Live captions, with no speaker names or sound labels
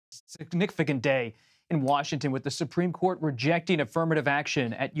Significant day in Washington with the Supreme Court rejecting affirmative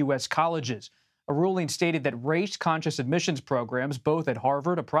action at U.S. colleges. A ruling stated that race-conscious admissions programs, both at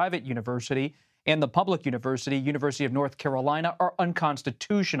Harvard, a private university, and the public university, University of North Carolina, are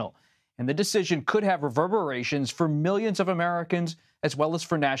unconstitutional. And the decision could have reverberations for millions of Americans as well as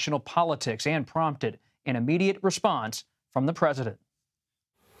for national politics, and prompted an immediate response from the president.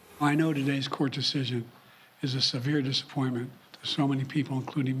 I know today's court decision is a severe disappointment to so many people,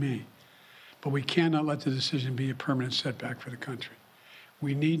 including me. But we cannot let the decision be a permanent setback for the country.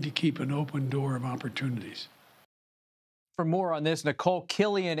 We need to keep an open door of opportunities. For more on this, Nikole,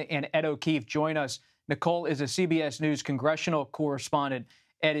 Killion, and Ed O'Keefe join us. Nikole is a CBS News congressional correspondent.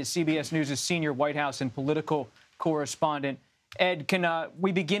 Ed is CBS News' senior White House and political correspondent. Ed, can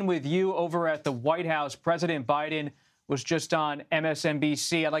we begin with you over at the White House? President Biden was just on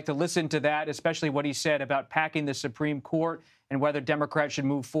MSNBC. I'd like to listen to that, especially what he said about packing the Supreme Court and whether Democrats should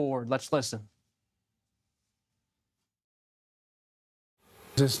move forward. Let's listen.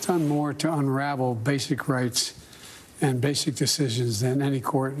 It's done more to unravel basic rights and basic decisions than any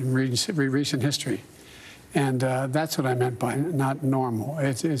court in recent history. And that's what I meant by not normal.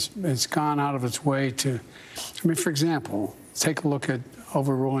 It's gone out of its way to, I mean, for example, take a look at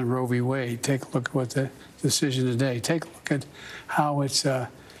overruling Roe v. Wade. Take a look at what the decision today. Take a look at how it's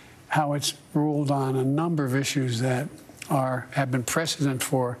ruled on a number of issues that have been precedent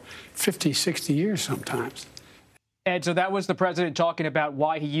for 50, 60 years sometimes. Ed, so that was the president talking about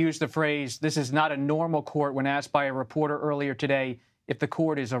why he used the phrase, this is not a normal court, when asked by a reporter earlier today if the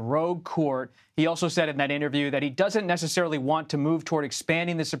court is a rogue court. He also said in that interview that he doesn't necessarily want to move toward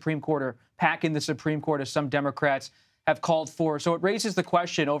expanding the Supreme Court or packing the Supreme Court, as some Democrats have called for. So it raises the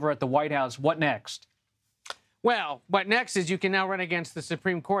question over at the White House, what next? Well, what next is you can now run against the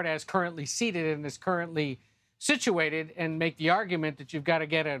Supreme Court as currently seated and is currently situated and make the argument that you've got to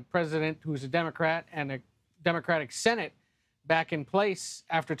get a president who's a Democrat and a Democratic Senate back in place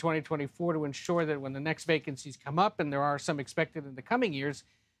after 2024 to ensure that when the next vacancies come up, and there are some expected in the coming years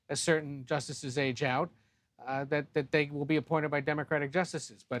as certain justices age out, that they will be appointed by Democratic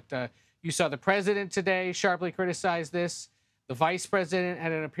justices. But you saw the president today sharply criticize this. The vice president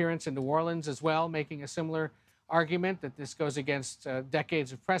had an appearance in New Orleans as well, making a similar argument that this goes against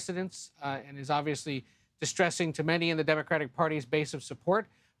decades of precedents and is obviously distressing to many in the Democratic Party's base of support.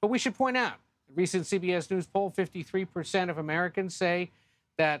 But we should point out, a recent CBS News poll, 53% of Americans say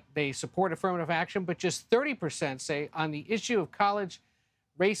that they support affirmative action, but just 30% say on the issue of college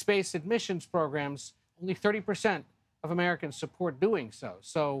race-based admissions programs, only 30% of Americans support doing so.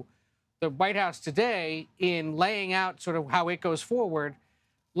 So the White House today, in laying out sort of how it goes forward,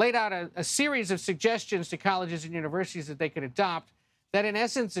 laid out a series of suggestions to colleges and universities that they could adopt that, in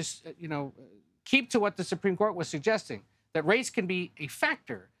essence, is, keep to what the Supreme Court was suggesting, that race can be a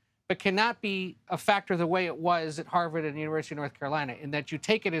factor, but cannot be a factor the way it was at Harvard and the University of North Carolina, in that you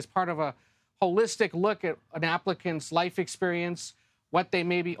take it as part of a holistic look at an applicant's life experience, what they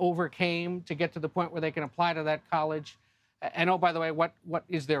maybe overcame to get to the point where they can apply to that college. And, oh, by the way, what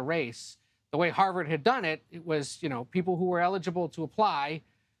is their race? The way Harvard had done it, it was, people who were eligible to apply,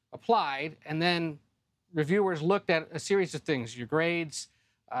 applied, and then reviewers looked at a series of things, your grades,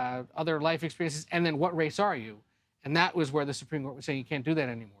 other life experiences, and then what race are you? And that was where the Supreme Court was saying you can't do that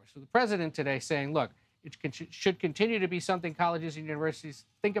anymore. So the president today saying, look, it should continue to be something colleges and universities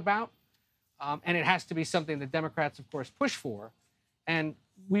think about, and it has to be something that Democrats, of course, push for. And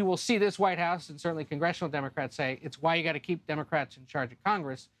we will see this White House and certainly congressional Democrats say it's why you got to keep Democrats in charge of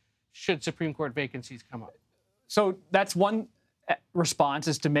Congress should Supreme Court vacancies come up. So that's one response,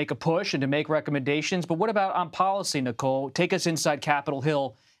 is to make a push and to make recommendations. But what about on policy, Nikole? Take us inside Capitol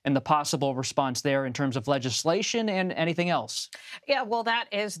Hill and the possible response there in terms of legislation and anything else. Yeah, well, that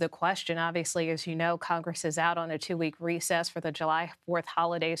is the question. Obviously, as you know, Congress is out on a 2-week recess for the July 4th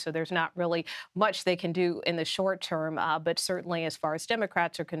holiday, so there's not really much they can do in the short term. But certainly, as far as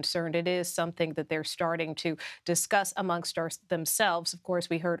Democrats are concerned, it is something that they're starting to discuss amongst themselves. Of course,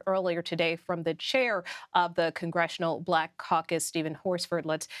 we heard earlier today from the chair of the Congressional Black Caucus, Stephen Horsford.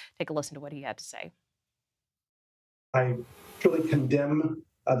 Let's take a listen to what he had to say. I truly condemn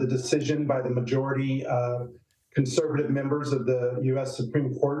the decision by the majority conservative members of the U.S.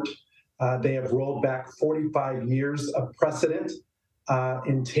 Supreme Court. They have rolled back 45 years of precedent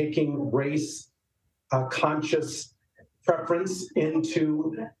in taking race-conscious preference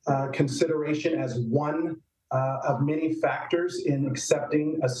into consideration as one of many factors in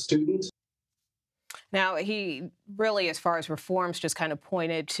accepting a student. Now, he really, as far as reforms, just kind of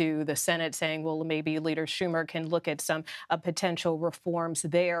pointed to the Senate saying, well, maybe Leader Schumer can look at some potential reforms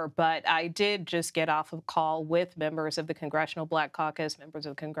there. But I did just get off a call with members of the Congressional Black Caucus, members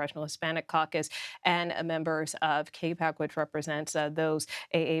of the Congressional Hispanic Caucus, and members of CAPAC, which represents those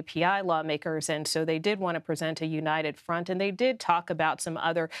AAPI lawmakers. And so they did want to present a united front, and they did talk about some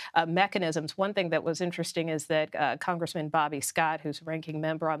other mechanisms. One thing that was interesting is that Congressman Bobby Scott, who's ranking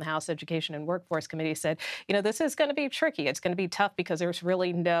member on the House Education and Workforce Committee, said, this is going to be tricky. It's going to be tough because there's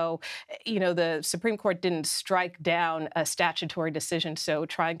really no, the Supreme Court didn't strike down a statutory decision. So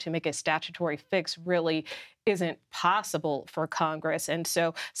trying to make a statutory fix really isn't possible for Congress. And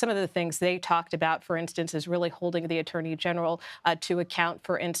so some of the things they talked about, for instance, is really holding the Attorney General to account,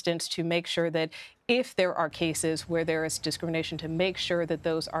 for instance, to make sure that if there are cases where there is discrimination, to make sure that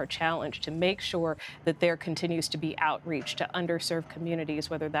those are challenged, to make sure that there continues to be outreach to underserved communities,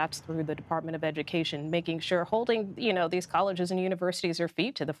 whether that's through the Department of Education, making sure holding, these colleges and universities their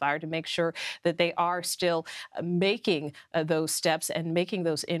feet to the fire to make sure that they are still making those steps and making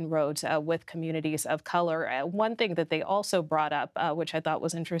those inroads with communities of color. One thing that they also brought up, which I thought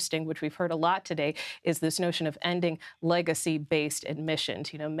was interesting, which we've heard a lot today, is this notion of ending legacy-based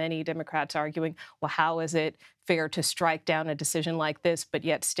admissions. Many Democrats arguing, well, how is it fair to strike down a decision like this, but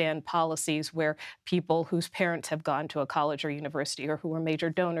yet stand policies where people whose parents have gone to a college or university or who are major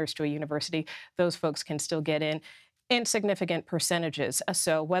donors to a university, those folks can still get in significant percentages.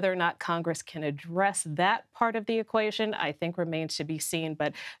 So whether or not Congress can address that part of the equation, I think remains to be seen.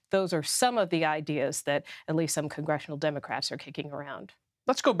 But those are some of the ideas that at least some congressional Democrats are kicking around.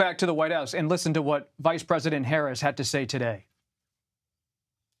 Let's go back to the White House and listen to what Vice President Harris had to say today.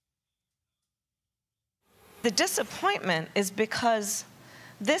 The disappointment is because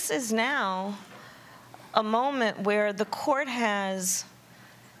this is now a moment where the court has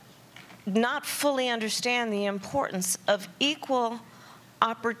not fully understand the importance of equal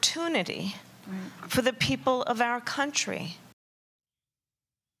opportunity for the people of our country.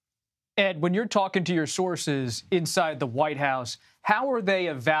 Ed, when you're talking to your sources inside the White House, how are they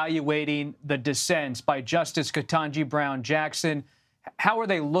evaluating the dissents by Justice Ketanji Brown Jackson? How are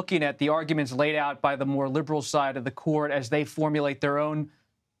they looking at the arguments laid out by the more liberal side of the court as they formulate their own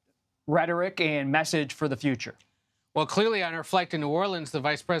rhetoric and message for the future? Well, clearly on her flight to New Orleans, the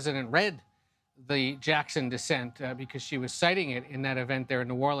vice president read the Jackson dissent because she was citing it in that event there in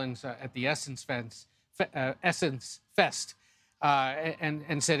New Orleans at the Essence Fest,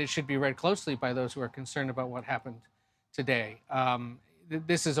 and said it should be read closely by those who are concerned about what happened today.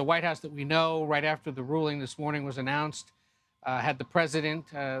 This is a White House that we know right after the ruling this morning was announced, had the president,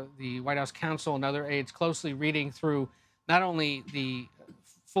 the White House counsel, and other aides closely reading through not only the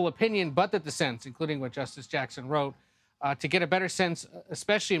full opinion, but the dissents, including what Justice Jackson wrote, to get a better sense,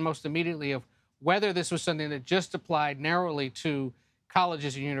 especially and most immediately, of whether this was something that just applied narrowly to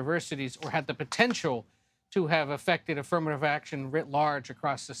colleges and universities or had the potential to have affected affirmative action writ large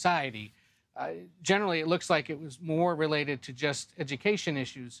across society. Generally, it looks like it was more related to just education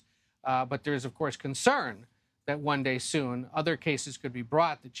issues, but there is, of course, concern that one day soon other cases could be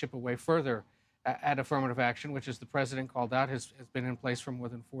brought that chip away further at affirmative action, which, as the president called out, has been in place for more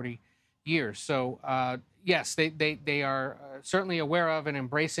than 40 years. So, yes, they are certainly aware of and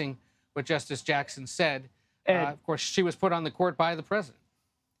embracing what Justice Jackson said. Of course, she was put on the court by the president.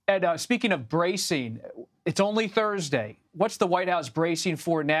 Ed, speaking of bracing, it's only Thursday. What's the White House bracing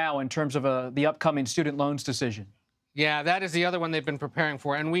for now in terms of the upcoming student loans decision? Yeah, that is the other one they've been preparing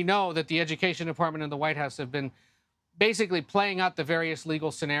for. And we know that the Education Department and the White House have been basically playing out the various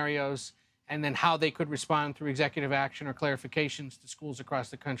legal scenarios and then how they could respond through executive action or clarifications to schools across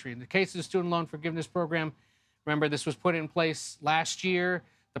the country. In the case of the Student Loan Forgiveness Program, remember, this was put in place last year.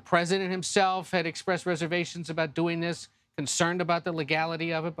 The president himself had expressed reservations about doing this, concerned about the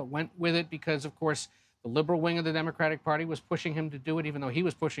legality of it, but went with it because, of course, the liberal wing of the Democratic Party was pushing him to do it, even though he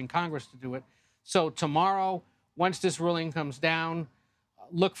was pushing Congress to do it. So tomorrow, once this ruling comes down,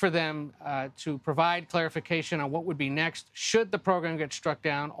 look for them to provide clarification on what would be next should the program get struck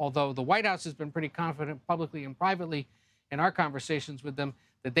down, although the White House has been pretty confident publicly and privately in our conversations with them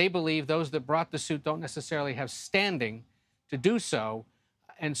that they believe those that brought the suit don't necessarily have standing to do so.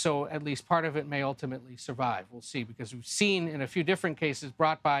 And so at least part of it may ultimately survive. We'll see, because we've seen in a few different cases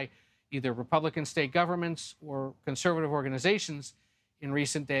brought by either Republican state governments or conservative organizations in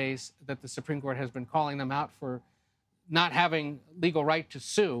recent days that the Supreme Court has been calling them out for not having legal right to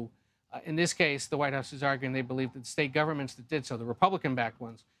sue. In this case, the White House is arguing they believe that state governments that did so, the Republican-backed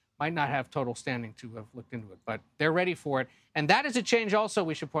ones, might not have total standing to have looked into it. But they're ready for it. And that is a change also,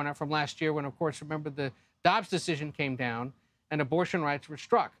 we should point out, from last year when, of course, remember, the Dobbs decision came down and abortion rights were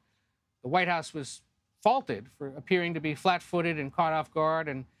struck. The White House was faulted for appearing to be flat-footed and caught off guard,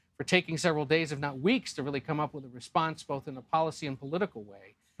 and for taking several days, if not weeks, to really come up with a response, both in a policy and political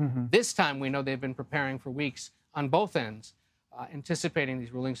way. This time, we know they've been preparing for weeks on both ends, anticipating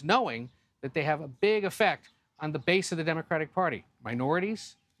these rulings, knowing that they have a big effect on the base of the Democratic Party: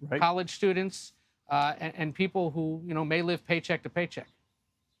 minorities, college students, and people who may live paycheck to paycheck.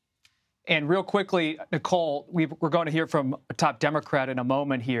 And real quickly, Nikole, we're going to hear from a top Democrat in a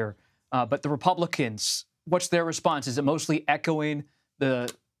moment here, but the Republicans, what's their response? Is it mostly echoing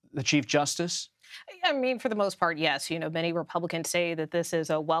the Chief Justice? I mean, for the most part, yes. Many Republicans say that this is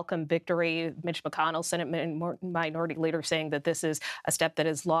a welcome victory. Mitch McConnell, Senate Minority Leader, saying that this is a step that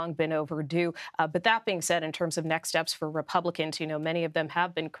has long been overdue. But that being said, in terms of next steps for Republicans, many of them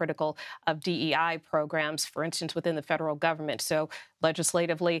have been critical of DEI programs, for instance, within the federal government. So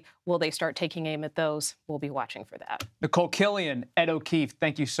legislatively, will they start taking aim at those? We'll be watching for that. Nikole, Killion, Ed O'Keefe,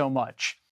 thank you so much.